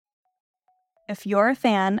If you're a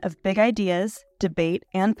fan of big ideas, debate,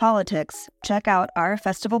 and politics, check out our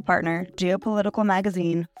festival partner, geopolitical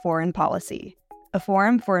magazine, Foreign Policy. A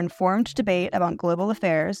forum for informed debate about global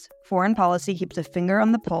affairs, Foreign Policy keeps a finger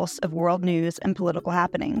on the pulse of world news and political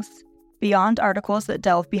happenings. Beyond articles that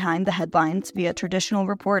delve behind the headlines via traditional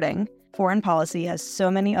reporting, Foreign Policy has so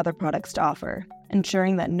many other products to offer,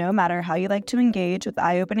 ensuring that no matter how you like to engage with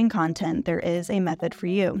eye-opening content, there is a method for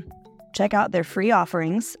you. Check out their free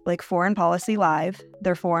offerings like Foreign Policy Live,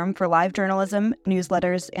 their forum for live journalism,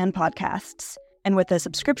 newsletters, and podcasts. And with a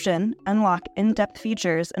subscription, unlock in-depth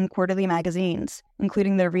features and quarterly magazines,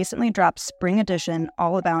 including their recently dropped spring edition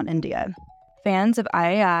all about India. Fans of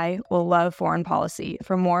IAI will love Foreign Policy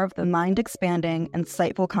for more of the mind-expanding,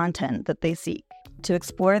 insightful content that they seek. To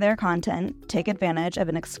explore their content, take advantage of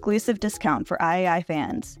an exclusive discount for IAI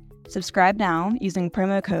fans. Subscribe now using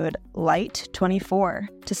promo code LIGHT24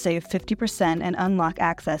 to save 50% and unlock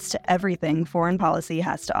access to everything Foreign Policy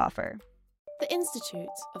has to offer. The Institute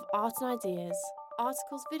of Art and Ideas,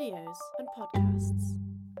 articles, videos, and podcasts.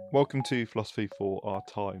 Welcome to Philosophy for Our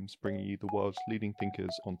Times, bringing you the world's leading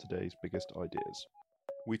thinkers on today's biggest ideas.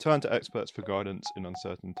 We turn to experts for guidance in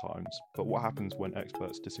uncertain times, but what happens when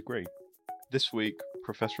experts disagree? This week,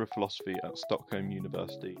 Professor of Philosophy at Stockholm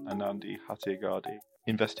University, Anandi Hattiangadi,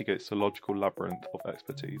 investigates the logical labyrinth of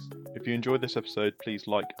expertise. If you enjoyed this episode, please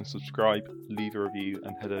like and subscribe, leave a review,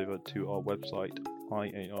 and head over to our website,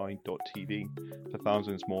 iai.tv, for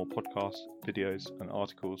thousands more podcasts, videos, and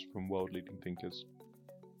articles from world-leading thinkers.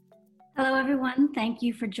 Hello, everyone. Thank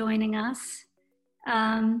you for joining us.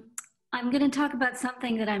 I'm going to talk about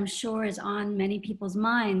something that I'm sure is on many people's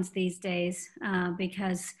minds these days,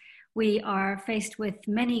 because we are faced with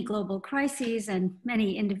many global crises and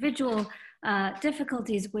many individual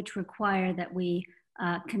difficulties which require that we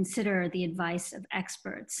consider the advice of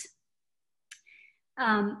experts.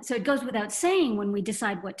 So it goes without saying, when we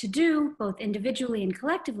decide what to do, both individually and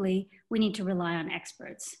collectively, we need to rely on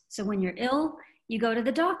experts. So when you're ill, you go to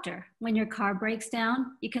the doctor. When your car breaks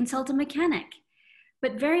down, you consult a mechanic.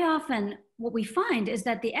 But very often what we find is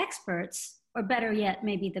that the experts, or better yet,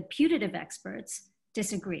 maybe the putative experts,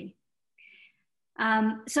 disagree.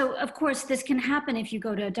 So of course, this can happen if you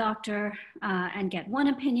go to a doctor and get one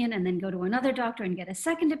opinion, and then go to another doctor and get a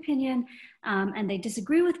second opinion, and they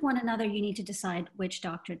disagree with one another. You need to decide which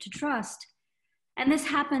doctor to trust. And this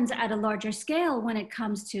happens at a larger scale when it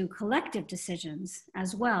comes to collective decisions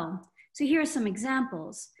as well. So here are some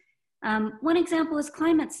examples. One example is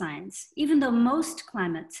climate science. Even though most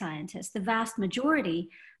climate scientists, the vast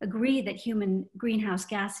majority, agree that human greenhouse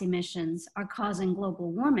gas emissions are causing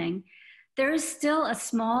global warming, there is still a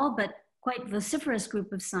small but quite vociferous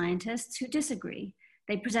group of scientists who disagree.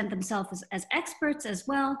 They present themselves as experts as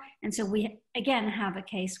well, and so we again have a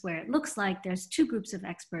case where it looks like there's two groups of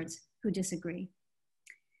experts who disagree.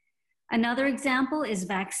 Another example is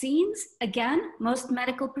vaccines. Again, most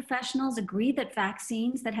medical professionals agree that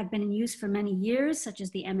vaccines that have been in use for many years, such as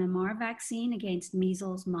the MMR vaccine against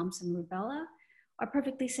measles, mumps, and rubella, are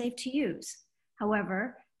perfectly safe to use.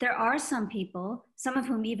 However, there are some people, some of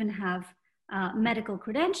whom even have medical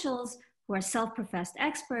credentials, who are self-professed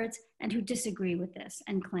experts and who disagree with this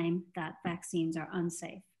and claim that vaccines are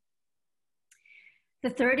unsafe. The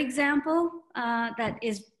third example that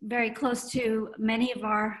is very close to many of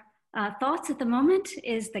our thoughts at the moment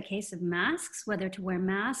is the case of masks, whether to wear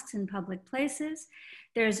masks in public places.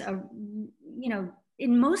 There's a,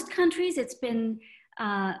 in most countries, it's been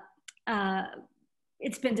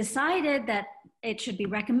decided that it should be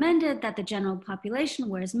recommended that the general population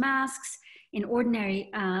wears masks in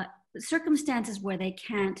ordinary circumstances where they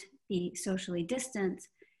can't be socially distant.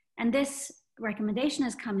 And this recommendation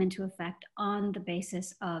has come into effect on the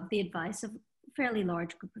basis of the advice of a fairly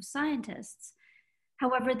large group of scientists.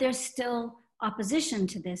 However, there's still opposition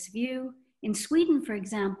to this view. In Sweden, for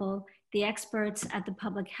example, the experts at the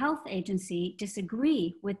Public Health Agency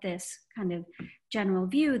disagree with this kind of general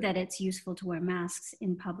view that it's useful to wear masks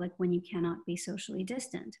in public when you cannot be socially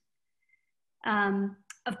distant.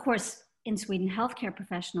 Of course, in Sweden, healthcare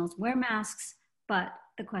professionals wear masks, but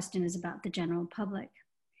the question is about the general public.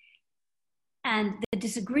 And the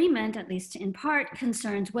disagreement, at least in part,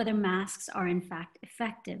 concerns whether masks are in fact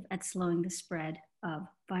effective at slowing the spread of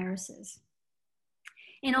viruses.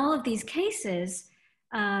 In all of these cases,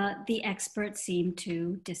 the experts seem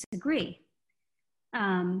to disagree.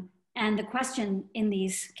 And the question in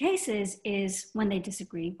these cases is, when they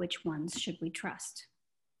disagree, which ones should we trust?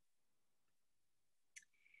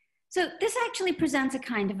 So this actually presents a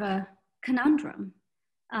kind of a conundrum,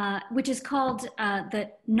 which is called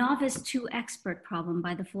the novice to expert problem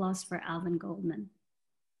by the philosopher Alvin Goldman.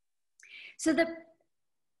 So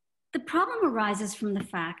The problem arises from the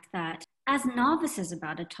fact that as novices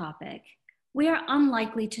about a topic, we are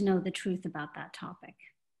unlikely to know the truth about that topic.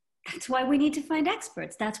 That's why we need to find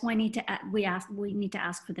experts. That's why we need to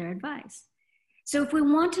ask for their advice. So if we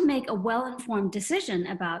want to make a well-informed decision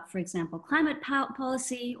about, for example, climate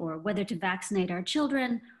policy, or whether to vaccinate our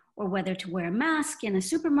children, or whether to wear a mask in a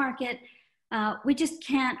supermarket, we just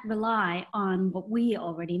can't rely on what we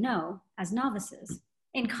already know as novices.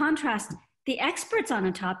 In contrast, the experts on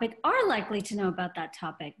a topic are likely to know about that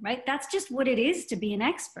topic, right? That's just what it is to be an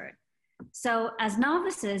expert. So as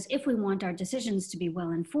novices, if we want our decisions to be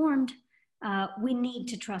well-informed, we need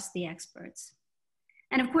to trust the experts.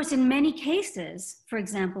 And of course, in many cases, for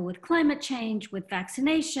example, with climate change, with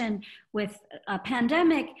vaccination, with a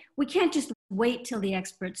pandemic, we can't just wait till the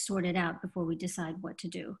experts sort it out before we decide what to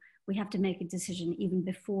do. We have to make a decision even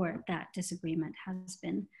before that disagreement has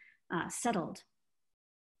been settled.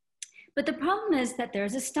 But the problem is that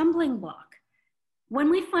there's a stumbling block. When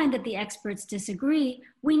we find that the experts disagree,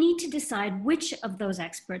 we need to decide which of those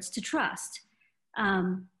experts to trust.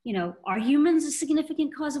 Are humans a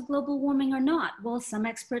significant cause of global warming or not? Well, some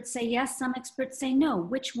experts say yes, some experts say no.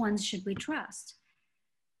 Which ones should we trust?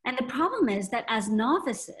 And the problem is that as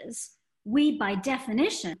novices, we by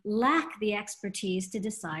definition lack the expertise to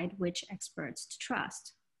decide which experts to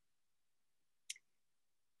trust.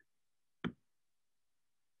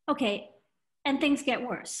 Okay, and things get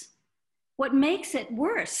worse. What makes it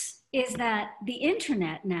worse is that the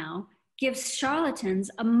internet now gives charlatans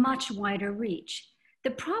a much wider reach.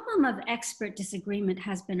 The problem of expert disagreement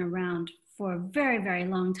has been around for a very, very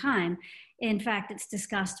long time. In fact, it's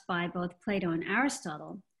discussed by both Plato and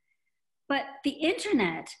Aristotle. But the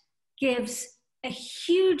internet gives a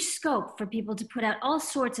huge scope for people to put out all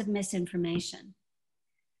sorts of misinformation.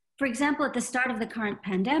 For example, at the start of the current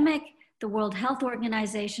pandemic, the World Health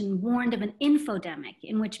Organization warned of an infodemic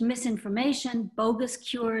in which misinformation, bogus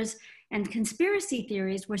cures, and conspiracy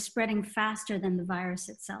theories were spreading faster than the virus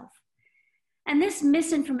itself. And this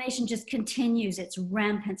misinformation just continues its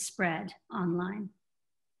rampant spread online.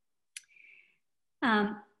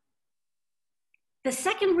 The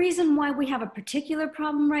second reason why we have a particular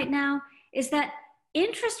problem right now is that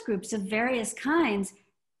interest groups of various kinds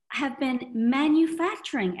have been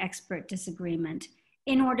manufacturing expert disagreement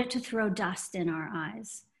in order to throw dust in our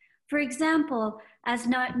eyes. For example, as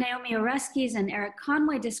Naomi Oreskes and Eric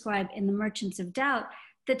Conway describe in The Merchants of Doubt,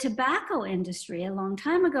 the tobacco industry a long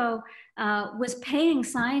time ago was paying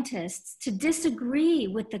scientists to disagree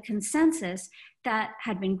with the consensus that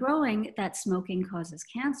had been growing that smoking causes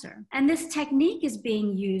cancer. And this technique is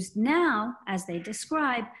being used now, as they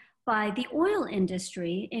describe, by the oil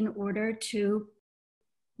industry in order to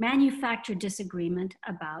manufacture disagreement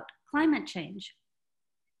about climate change.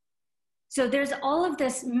 So there's all of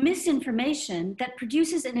this misinformation that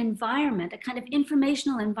produces an environment, a kind of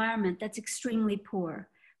informational environment that's extremely poor,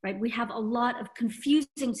 right? We have a lot of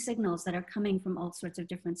confusing signals that are coming from all sorts of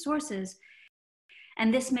different sources.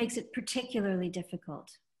 And this makes it particularly difficult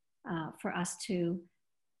for us to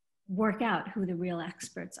work out who the real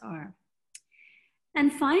experts are.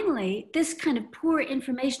 And finally, this kind of poor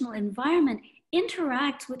informational environment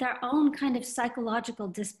interacts with our own kind of psychological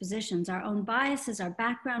dispositions, our own biases, our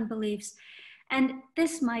background beliefs, and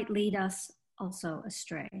this might lead us also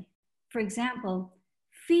astray. For example,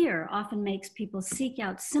 fear often makes people seek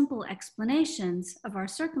out simple explanations of our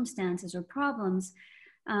circumstances or problems,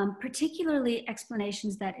 particularly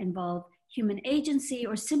explanations that involve human agency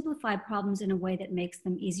or simplify problems in a way that makes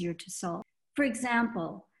them easier to solve. For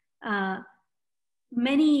example,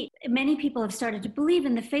 many people have started to believe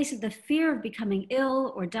in the face of the fear of becoming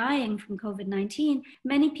ill or dying from COVID-19,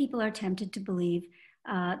 many people are tempted to believe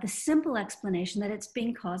the simple explanation that it's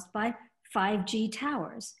being caused by 5G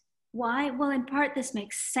towers. Why? Well, in part, this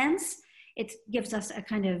makes sense. It gives us a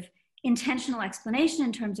kind of intentional explanation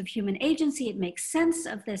in terms of human agency. It makes sense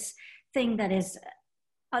of this thing that is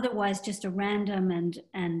otherwise just a random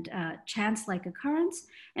and chance-like occurrence.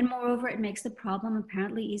 And moreover, it makes the problem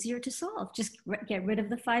apparently easier to solve. Just get rid of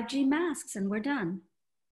the 5G masks and we're done.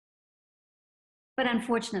 But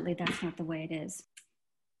unfortunately, that's not the way it is.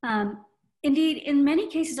 Indeed, in many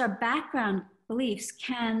cases, our background beliefs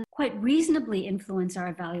can quite reasonably influence our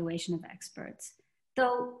evaluation of experts,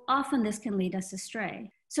 though often this can lead us astray.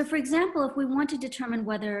 So for example, if we want to determine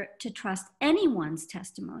whether to trust anyone's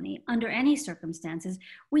testimony under any circumstances,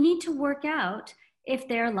 we need to work out if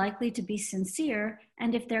they're likely to be sincere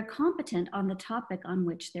and if they're competent on the topic on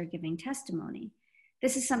which they're giving testimony.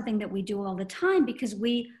 This is something that we do all the time because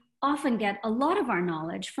we often get a lot of our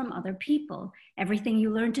knowledge from other people. Everything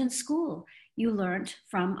you learned in school, you learned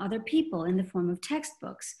from other people in the form of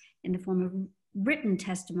textbooks, in the form of written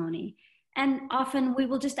testimony. And often we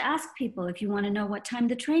will just ask people, if you want to know what time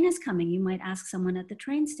the train is coming, you might ask someone at the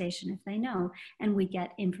train station if they know, and we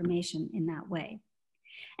get information in that way.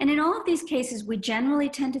 And in all of these cases, we generally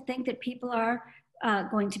tend to think that people are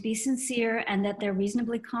going to be sincere and that they're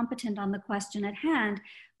reasonably competent on the question at hand.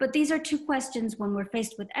 But these are two questions when we're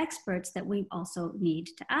faced with experts that we also need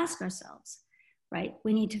to ask ourselves, right?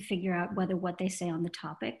 We need to figure out whether what they say on the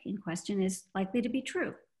topic in question is likely to be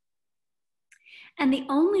true. And the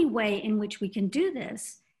only way in which we can do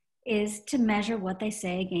this is to measure what they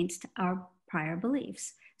say against our prior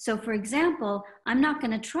beliefs. So for example, I'm not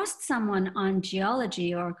going to trust someone on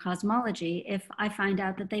geology or cosmology if I find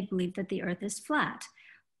out that they believe that the Earth is flat.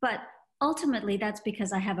 But ultimately, that's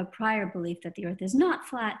because I have a prior belief that the Earth is not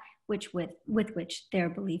flat, with which their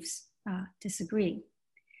beliefs disagree.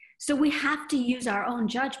 So we have to use our own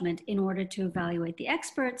judgment in order to evaluate the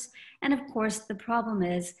experts. And of course, the problem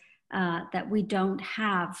is that we don't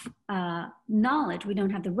have knowledge, we don't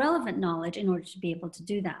have the relevant knowledge in order to be able to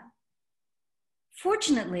do that.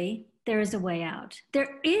 Fortunately, there is a way out.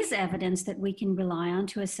 There is evidence that we can rely on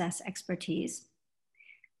to assess expertise,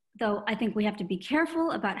 though I think we have to be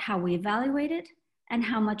careful about how we evaluate it and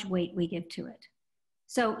how much weight we give to it.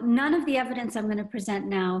 So none of the evidence I'm going to present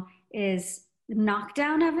now is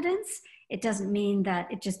knockdown evidence. It doesn't mean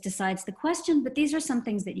that it just decides the question, but these are some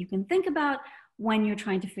things that you can think about when you're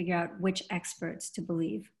trying to figure out which experts to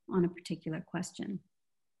believe on a particular question.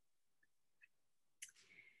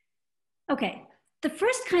 Okay, the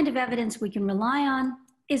first kind of evidence we can rely on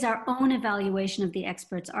is our own evaluation of the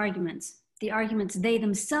experts' arguments, the arguments they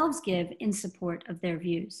themselves give in support of their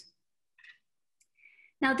views.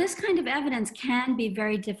 Now, this kind of evidence can be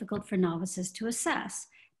very difficult for novices to assess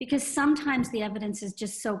because sometimes the evidence is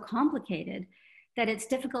just so complicated that it's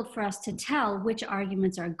difficult for us to tell which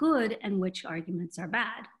arguments are good and which arguments are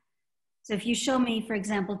bad. So if you show me, for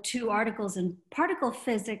example, two articles in particle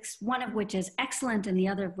physics, one of which is excellent and the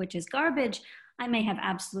other of which is garbage, I may have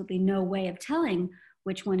absolutely no way of telling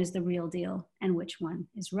which one is the real deal and which one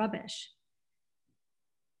is rubbish.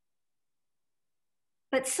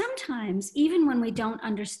 But sometimes, even when we don't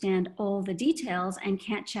understand all the details and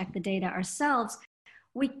can't check the data ourselves,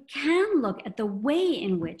 we can look at the way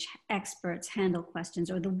in which experts handle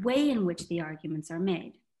questions or the way in which the arguments are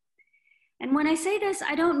made. And when I say this,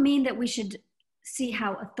 I don't mean that we should see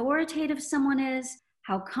how authoritative someone is,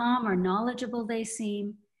 how calm or knowledgeable they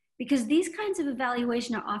seem, because these kinds of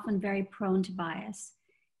evaluation are often very prone to bias.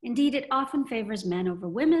 Indeed, it often favors men over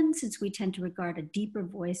women since we tend to regard a deeper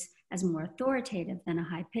voice as more authoritative than a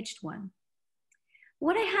high-pitched one.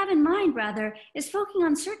 What I have in mind, rather, is focusing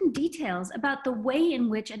on certain details about the way in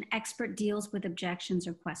which an expert deals with objections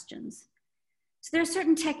or questions. So there are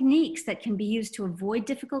certain techniques that can be used to avoid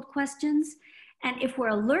difficult questions, and if we're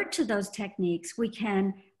alert to those techniques, we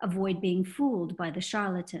can avoid being fooled by the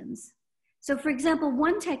charlatans. So for example,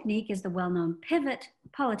 one technique is the well-known pivot.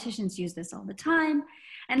 Politicians use this all the time,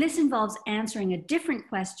 and this involves answering a different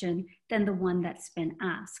question than the one that's been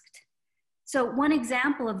asked. So one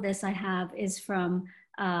example of this I have is from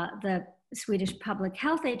the Swedish Public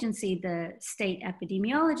Health Agency, the state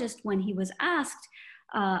epidemiologist, when he was asked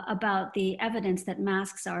about the evidence that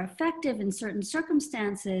masks are effective in certain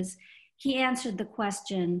circumstances, he answered the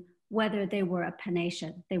question whether they were a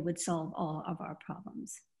panacea, they would solve all of our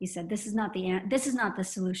problems. He said, this is not the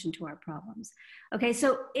solution to our problems. Okay,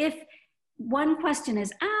 so if one question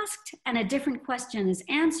is asked and a different question is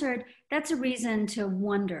answered, that's a reason to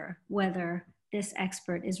wonder whether this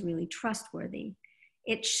expert is really trustworthy.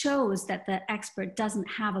 It shows that the expert doesn't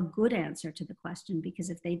have a good answer to the question, because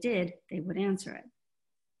if they did, they would answer it.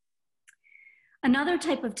 Another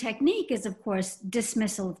type of technique is, of course,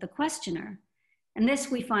 dismissal of the questioner. And this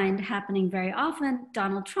we find happening very often.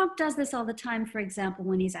 Donald Trump does this all the time. For example,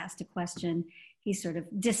 when he's asked a question, he sort of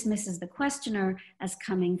dismisses the questioner as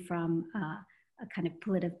coming from a kind of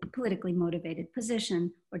politically motivated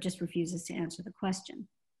position, or just refuses to answer the question.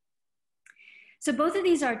 So both of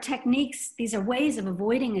these are techniques, these are ways of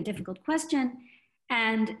avoiding a difficult question.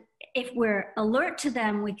 And if we're alert to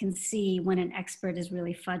them, we can see when an expert is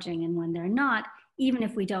really fudging and when they're not, even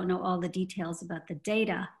if we don't know all the details about the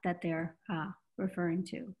data that they're referring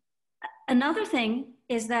to. Another thing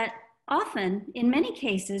is that often, in many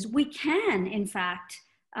cases, we can, in fact,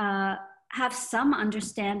 have some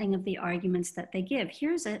understanding of the arguments that they give.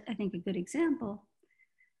 Here's, I think, a good example.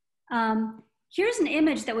 Here's an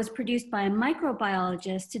image that was produced by a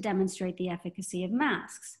microbiologist to demonstrate the efficacy of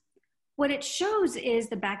masks. What it shows is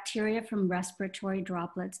the bacteria from respiratory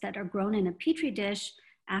droplets that are grown in a petri dish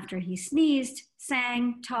after he sneezed,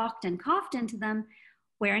 sang, talked, and coughed into them,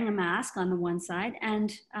 wearing a mask on the one side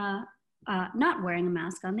and not wearing a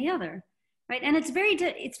mask on the other, right? And it's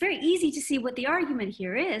very easy to see what the argument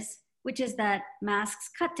here is, which is that masks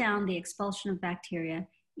cut down the expulsion of bacteria,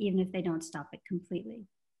 even if they don't stop it completely,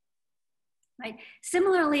 right?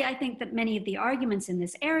 Similarly, I think that many of the arguments in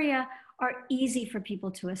this area are easy for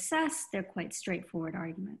people to assess. They're quite straightforward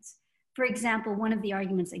arguments. For example, one of the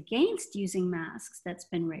arguments against using masks that's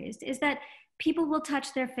been raised is that people will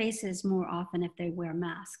touch their faces more often if they wear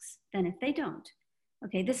masks than if they don't.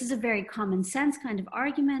 Okay, this is a very common sense kind of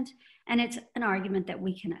argument, and it's an argument that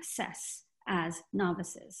we can assess as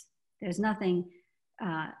novices. There's nothing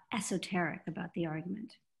esoteric about the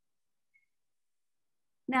argument.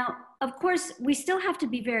 Now, of course, we still have to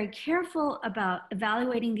be very careful about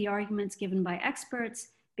evaluating the arguments given by experts,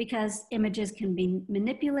 because images can be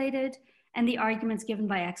manipulated, and the arguments given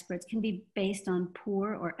by experts can be based on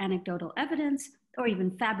poor or anecdotal evidence, or even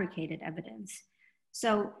fabricated evidence.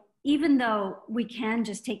 So even though we can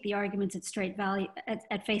just take the arguments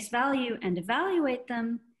at face value and evaluate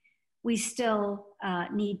them, we still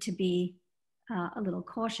need to be a little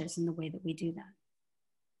cautious in the way that we do that.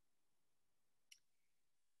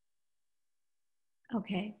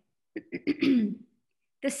 Okay.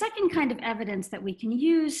 The second kind of evidence that we can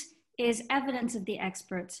use is evidence of the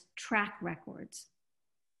experts' track records.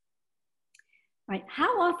 Right?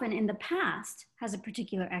 How often in the past has a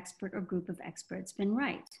particular expert or group of experts been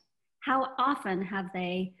right? How often have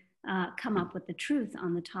they come up with the truth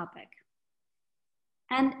on the topic?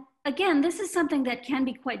 And again, this is something that can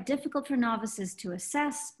be quite difficult for novices to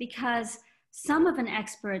assess, because some of an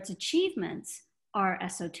expert's achievements are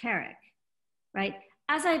esoteric, right?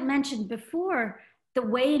 As I mentioned before, the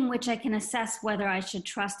way in which I can assess whether I should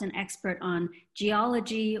trust an expert on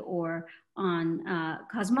geology or on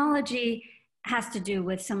cosmology has to do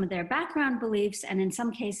with some of their background beliefs, and in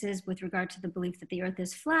some cases, with regard to the belief that the earth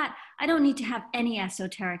is flat, I don't need to have any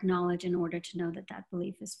esoteric knowledge in order to know that that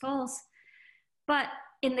belief is false. But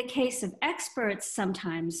in the case of experts,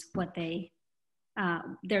 sometimes what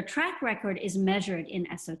their track record is measured in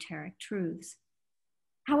esoteric truths.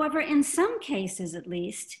 However, in some cases at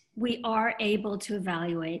least, we are able to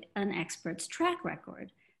evaluate an expert's track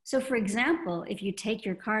record. So for example, if you take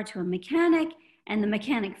your car to a mechanic and the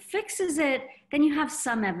mechanic fixes it, then you have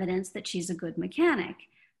some evidence that she's a good mechanic,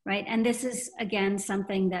 right? And this is, again,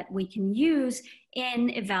 something that we can use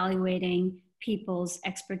in evaluating people's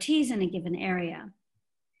expertise in a given area.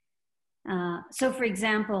 So for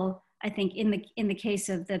example, I think in the case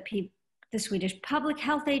of the Swedish Public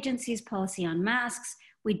Health Agency's policy on masks,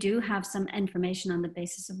 we do have some information on the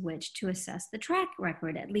basis of which to assess the track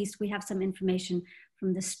record. At least we have some information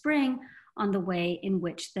from the spring on the way in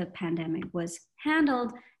which the pandemic was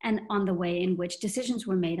handled and on the way in which decisions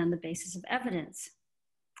were made on the basis of evidence.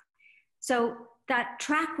 So that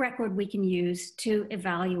track record we can use to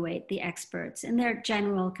evaluate the experts in their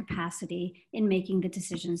general capacity in making the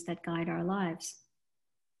decisions that guide our lives.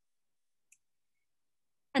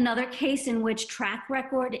 Another case in which track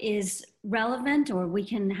record is relevant, or we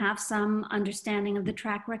can have some understanding of the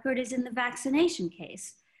track record, is in the vaccination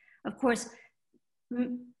case. Of course,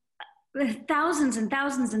 thousands and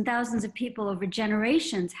thousands and thousands of people over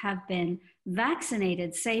generations have been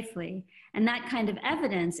vaccinated safely. And that kind of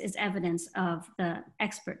evidence is evidence of the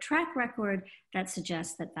expert track record that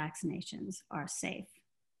suggests that vaccinations are safe.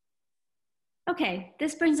 Okay,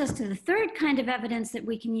 this brings us to the third kind of evidence that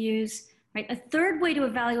we can use. Right? A third way to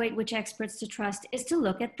evaluate which experts to trust is to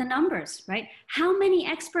look at the numbers, right? How many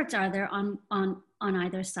experts are there on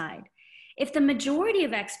either side? If the majority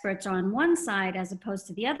of experts are on one side as opposed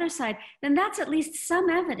to the other side, then that's at least some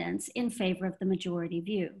evidence in favor of the majority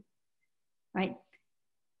view, right?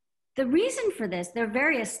 The reason for this, there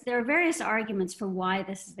are various arguments for why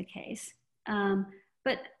this is the case.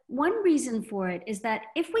 But one reason for it is that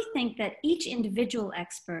if we think that each individual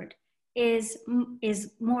expert is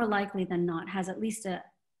more likely than not, has at least a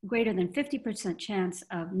greater than 50% chance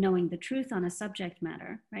of knowing the truth on a subject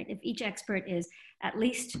matter, right? If each expert is at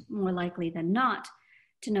least more likely than not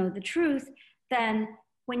to know the truth, then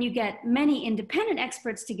when you get many independent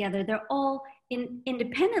experts together, they're all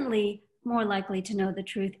independently more likely to know the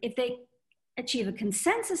truth. If they achieve a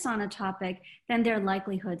consensus on a topic, then their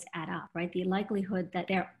likelihoods add up, right? The likelihood that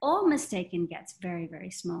they're all mistaken gets very,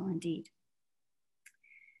 very small indeed.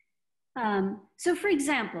 So for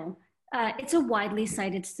example, it's a widely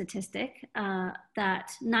cited statistic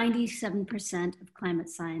that 97% of climate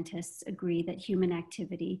scientists agree that human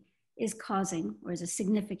activity is causing, or is a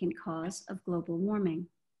significant cause of global warming.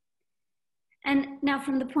 And now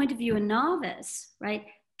from the point of view of a novice, right,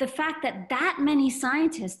 the fact that that many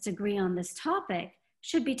scientists agree on this topic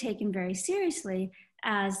should be taken very seriously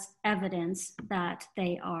as evidence that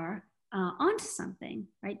they are onto something,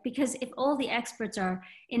 right? Because if all the experts are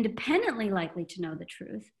independently likely to know the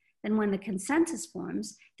truth, then when the consensus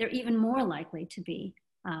forms, they're even more likely to be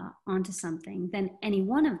onto something than any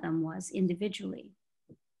one of them was individually.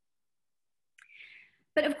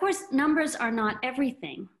 But of course, numbers are not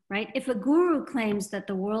everything, right? If a guru claims that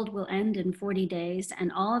the world will end in 40 days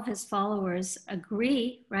and all of his followers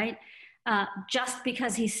agree, right, just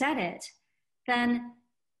because he said it, then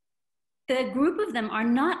the group of them are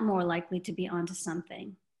not more likely to be onto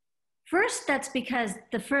something. First, that's because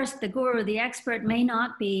the guru, the expert, may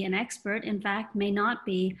not be an expert, in fact, may not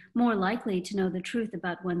be more likely to know the truth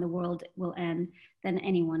about when the world will end than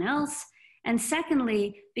anyone else. And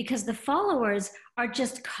secondly, because the followers are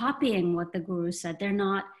just copying what the guru said. They're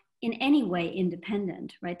not in any way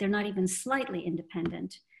independent, right? They're not even slightly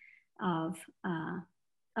independent of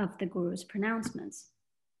the guru's pronouncements.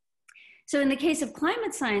 So in the case of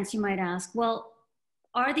climate science, you might ask, well,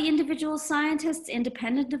 are the individual scientists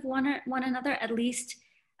independent of one another, at least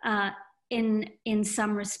in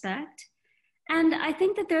some respect? And I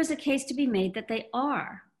think that there's a case to be made that they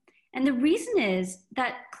are. And the reason is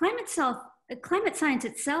that climate science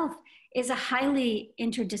itself is a highly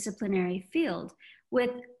interdisciplinary field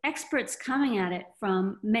with experts coming at it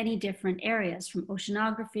from many different areas, from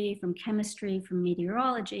oceanography, from chemistry, from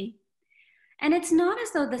meteorology. And it's not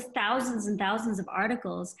as though the thousands and thousands of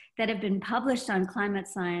articles that have been published on climate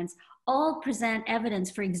science all present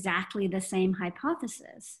evidence for exactly the same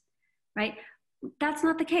hypothesis, right? That's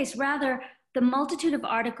not the case. Rather, the multitude of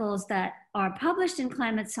articles that are published in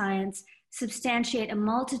climate science substantiate a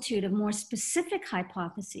multitude of more specific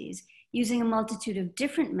hypotheses using a multitude of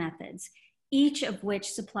different methods, each of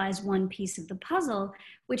which supplies one piece of the puzzle,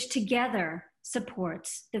 which together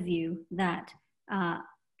supports the view that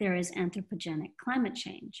there is anthropogenic climate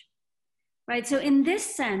change, right? So in this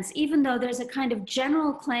sense, even though there's a kind of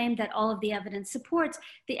general claim that all of the evidence supports,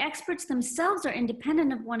 the experts themselves are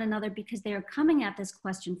independent of one another because they are coming at this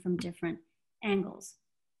question from different angles.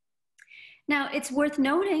 Now, it's worth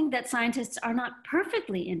noting that scientists are not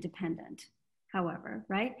perfectly independent, however,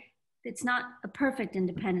 right? It's not a perfect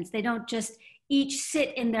independence. They don't just each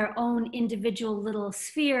sit in their own individual little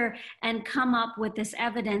sphere and come up with this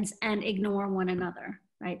evidence and ignore one another,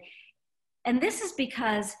 right? And this is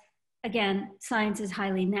because, again, science is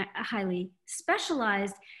highly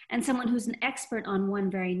specialized, and someone who's an expert on one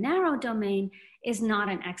very narrow domain is not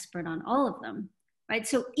an expert on all of them, right?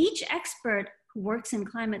 So each expert who works in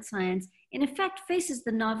climate science, in effect, faces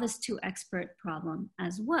the novice to expert problem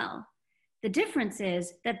as well. The difference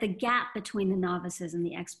is that the gap between the novices and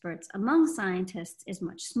the experts among scientists is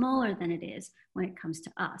much smaller than it is when it comes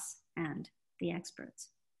to us and the experts.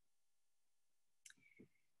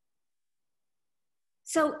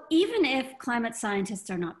 So even if climate scientists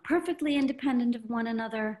are not perfectly independent of one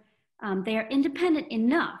another, they are independent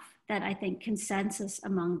enough that I think consensus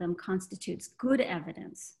among them constitutes good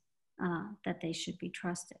evidence that they should be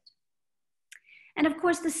trusted. And of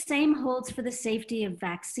course, the same holds for the safety of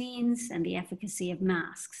vaccines and the efficacy of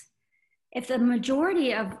masks. If the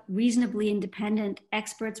majority of reasonably independent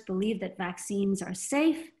experts believe that vaccines are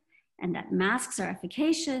safe and that masks are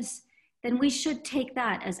efficacious, then we should take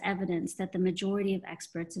that as evidence that the majority of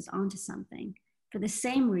experts is onto something, for the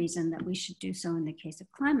same reason that we should do so in the case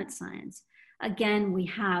of climate science. Again, we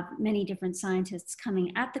have many different scientists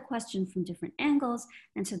coming at the question from different angles,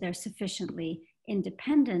 and so they're sufficiently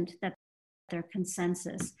independent that their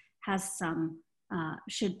consensus has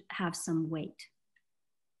should have some weight.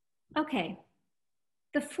 Okay,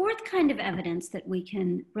 the fourth kind of evidence that we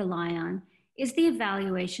can rely on is the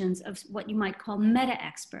evaluations of what you might call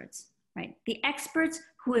meta-experts, right? The experts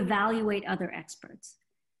who evaluate other experts.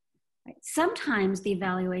 Right? Sometimes the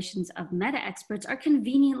evaluations of meta-experts are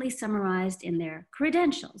conveniently summarized in their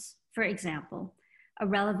credentials. For example, a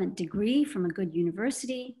relevant degree from a good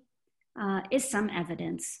university is some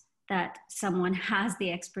evidence that someone has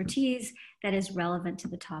the expertise that is relevant to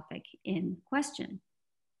the topic in question.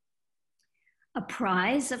 A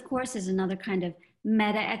prize, of course, is another kind of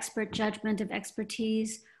meta-expert judgment of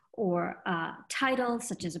expertise, or a title,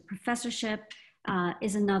 such as a professorship,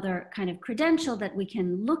 is another kind of credential that we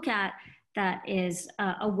can look at that is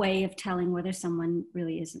a way of telling whether someone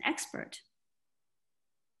really is an expert.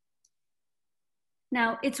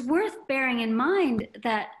 Now, it's worth bearing in mind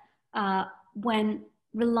that when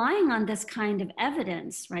relying on this kind of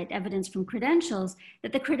evidence, right, evidence from credentials,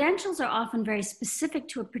 that the credentials are often very specific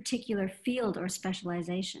to a particular field or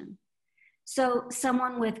specialization. So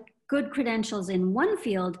someone with good credentials in one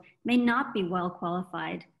field may not be well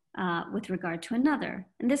qualified with regard to another.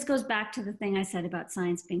 And this goes back to the thing I said about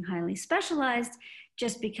science being highly specialized.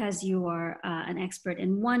 just because you are an expert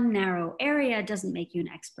in one narrow area doesn't make you an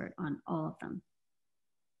expert on all of them.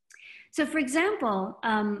 So for example,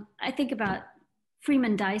 I think about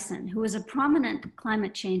Freeman Dyson, who was a prominent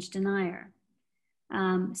climate change denier.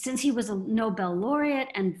 Since he was a Nobel laureate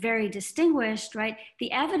and very distinguished, right,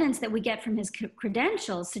 the evidence that we get from his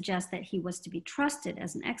credentials suggests that he was to be trusted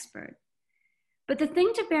as an expert. But the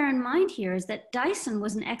thing to bear in mind here is that Dyson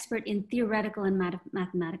was an expert in theoretical and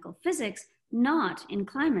mathematical physics, not in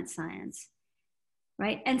climate science,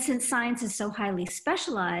 right? And since science is so highly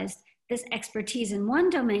specialized, this expertise in one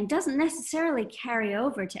domain doesn't necessarily carry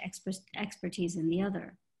over to expertise in the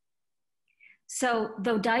other. So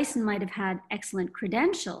though Dyson might have had excellent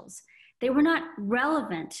credentials, they were not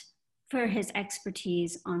relevant for his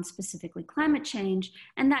expertise on specifically climate change,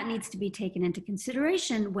 and that needs to be taken into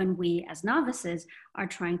consideration when we, as novices, are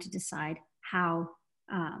trying to decide how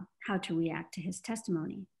to react to his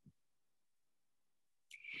testimony.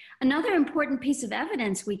 Another important piece of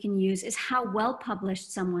evidence we can use is how well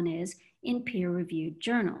published someone is in peer-reviewed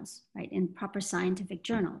journals, right, in proper scientific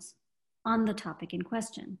journals on the topic in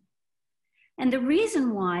question. And the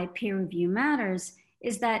reason why peer review matters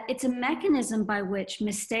is that it's a mechanism by which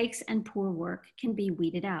mistakes and poor work can be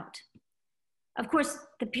weeded out. Of course,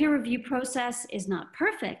 the peer review process is not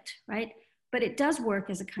perfect, right? But it does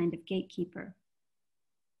work as a kind of gatekeeper.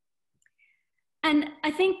 And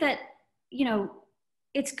I think that, you know,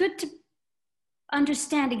 it's good to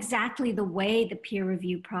understand exactly the way the peer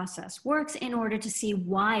review process works in order to see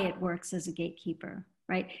why it works as a gatekeeper,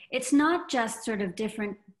 right? It's not just sort of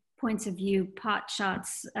different points of view, pot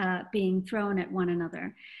shots being thrown at one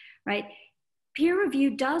another, right? Peer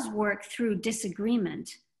review does work through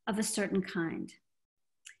disagreement of a certain kind,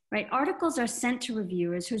 right? Articles are sent to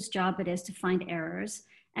reviewers whose job it is to find errors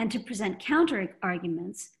and to present counter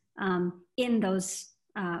arguments in those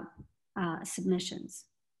submissions.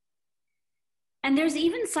 And there's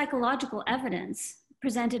even psychological evidence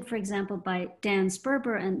presented, for example, by Dan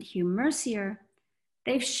Sperber and Hugh Mercier.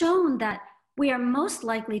 They've shown that we are most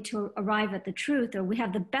likely to arrive at the truth, or we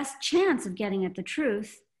have the best chance of getting at the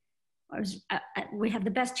truth, or we have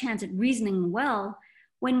the best chance at reasoning well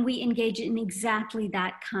when we engage in exactly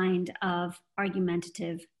that kind of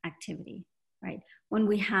argumentative activity, right? When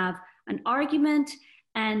we have an argument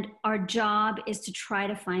and our job is to try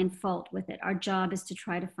to find fault with it. Our job is to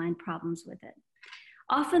try to find problems with it.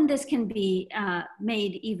 Often this can be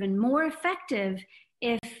made even more effective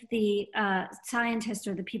if the scientists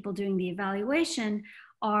or the people doing the evaluation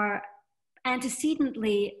are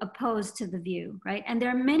antecedently opposed to the view, right? And there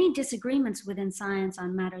are many disagreements within science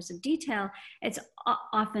on matters of detail. It's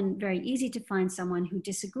often very easy to find someone who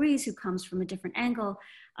disagrees, who comes from a different angle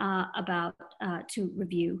to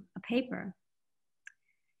review a paper.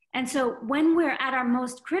 And so when we're at our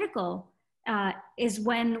most critical is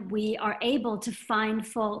when we are able to find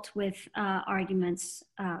fault with arguments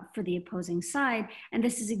for the opposing side. And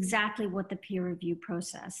this is exactly what the peer review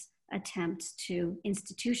process attempts to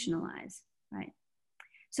institutionalize, right?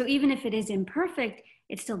 So even if it is imperfect,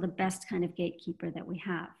 it's still the best kind of gatekeeper that we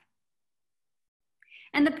have.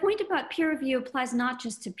 And the point about peer review applies not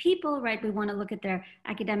just to people, right? We want to look at their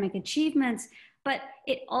academic achievements, but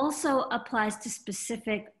it also applies to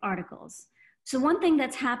specific articles. So one thing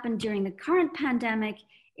that's happened during the current pandemic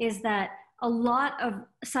is that a lot of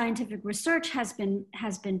scientific research has been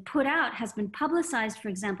put out, has been publicized, for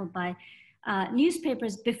example, by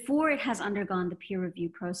newspapers before it has undergone the peer review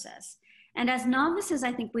process. And as novices,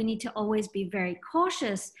 I think we need to always be very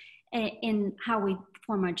cautious in how we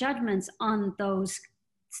form our judgments on those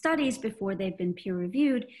studies before they've been peer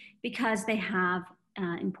reviewed, because they have,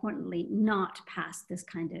 importantly, not passed this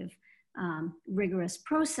kind of rigorous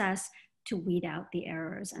process to weed out the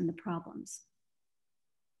errors and the problems.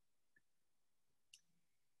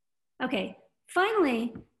 Okay,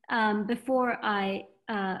 finally, before I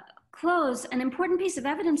close, an important piece of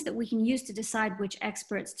evidence that we can use to decide which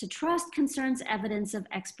experts to trust concerns evidence of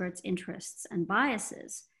experts' interests and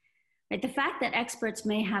biases. Right? The fact that experts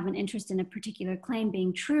may have an interest in a particular claim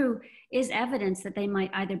being true is evidence that they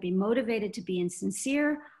might either be motivated to be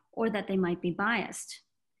insincere or that they might be biased.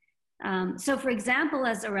 So for example,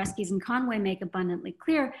 as Oreskes and Conway make abundantly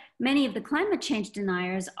clear, many of the climate change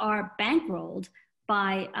deniers are bankrolled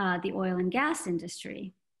by the oil and gas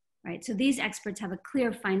industry, right? So these experts have a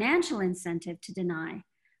clear financial incentive to deny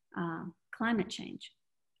climate change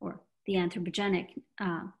or the anthropogenic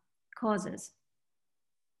causes.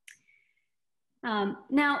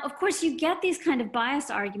 Now, of course, you get these kind of biased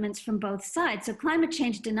arguments from both sides. So climate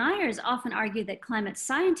change deniers often argue that climate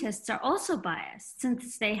scientists are also biased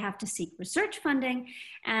since they have to seek research funding,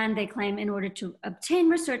 and they claim in order to obtain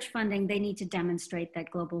research funding, they need to demonstrate that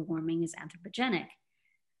global warming is anthropogenic.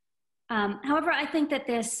 However, I think that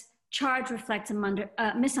this charge reflects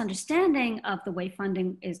a misunderstanding of the way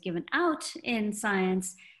funding is given out in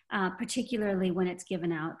science, particularly when it's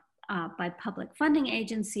given out by public funding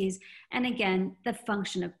agencies. And again, the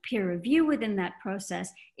function of peer review within that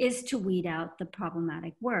process is to weed out the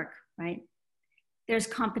problematic work, right? There's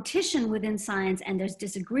competition within science and there's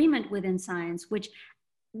disagreement within science, which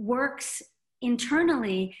works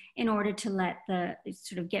internally in order to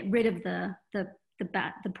get rid of the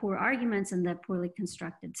poor arguments and the poorly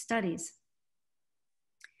constructed studies.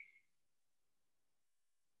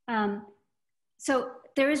 So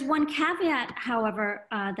there is one caveat, however,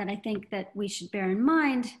 that I think that we should bear in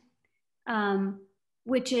mind,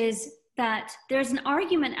 which is that there's an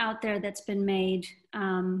argument out there that's been made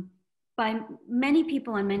by many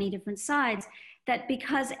people on many different sides that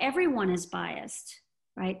because everyone is biased,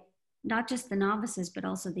 right? Not just the novices, but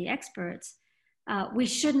also the experts, we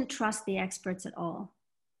shouldn't trust the experts at all.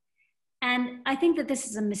 And I think that this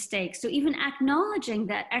is a mistake. So even acknowledging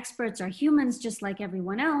that experts are humans just like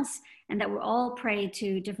everyone else, and that we're all prey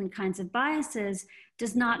to different kinds of biases,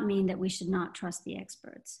 does not mean that we should not trust the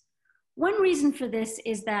experts. One reason for this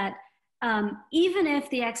is that even if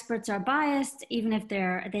the experts are biased, even if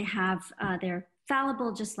they're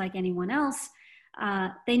fallible just like anyone else,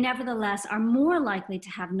 they nevertheless are more likely to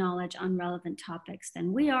have knowledge on relevant topics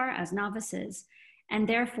than we are as novices. And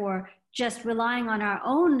therefore, just relying on our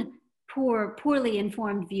own poorly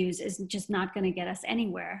informed views is just not going to get us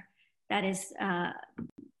anywhere. That is,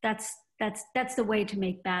 that's the way to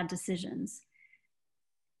make bad decisions.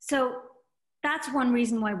 So that's one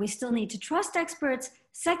reason why we still need to trust experts.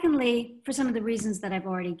 Secondly, for some of the reasons that I've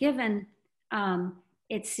already given,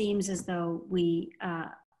 it seems as though we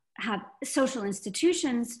have social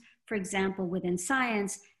institutions, for example, within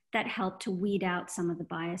science, that help to weed out some of the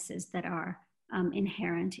biases that are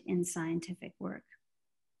inherent in scientific work.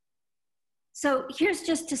 So here's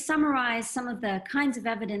just to summarize some of the kinds of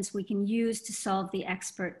evidence we can use to solve the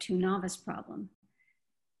expert to novice problem.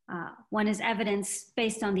 One is evidence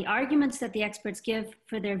based on the arguments that the experts give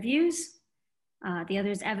for their views. The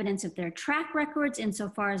other is evidence of their track records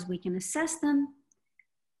insofar as we can assess them.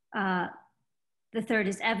 The third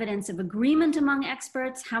is evidence of agreement among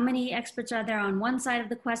experts. How many experts are there on one side of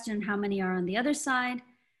the question and how many are on the other side?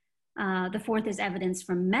 The fourth is evidence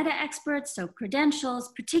from meta-experts, so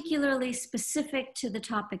credentials, particularly specific to the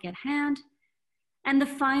topic at hand. And the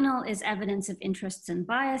final is evidence of interests and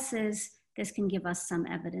biases. This can give us some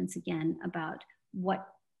evidence again about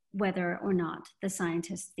whether or not the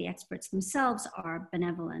scientists, the experts themselves, are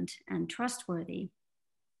benevolent and trustworthy.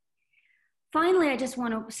 Finally, I just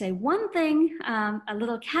want to say one thing, a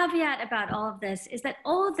little caveat about all of this, is that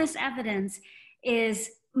all of this evidence is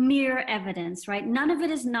mere evidence, right? None of it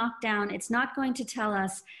is knocked down. It's not going to tell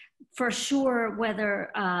us for sure whether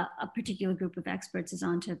a particular group of experts is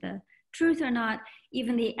onto the truth or not.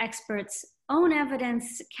 Even the experts' own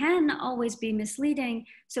evidence can always be misleading.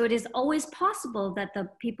 So it is always possible that the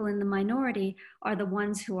people in the minority are the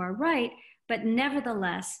ones who are right. But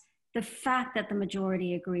nevertheless, the fact that the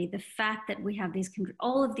majority agree, the fact that we have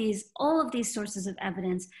all of these sources of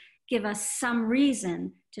evidence give us some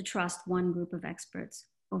reason to trust one group of experts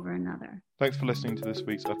over another. Thanks for listening to this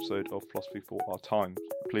week's episode of Philosophy for Our Times.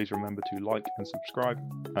 Please remember to like and subscribe,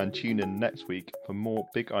 and tune in next week for more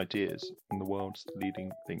big ideas from the world's leading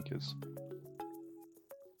thinkers.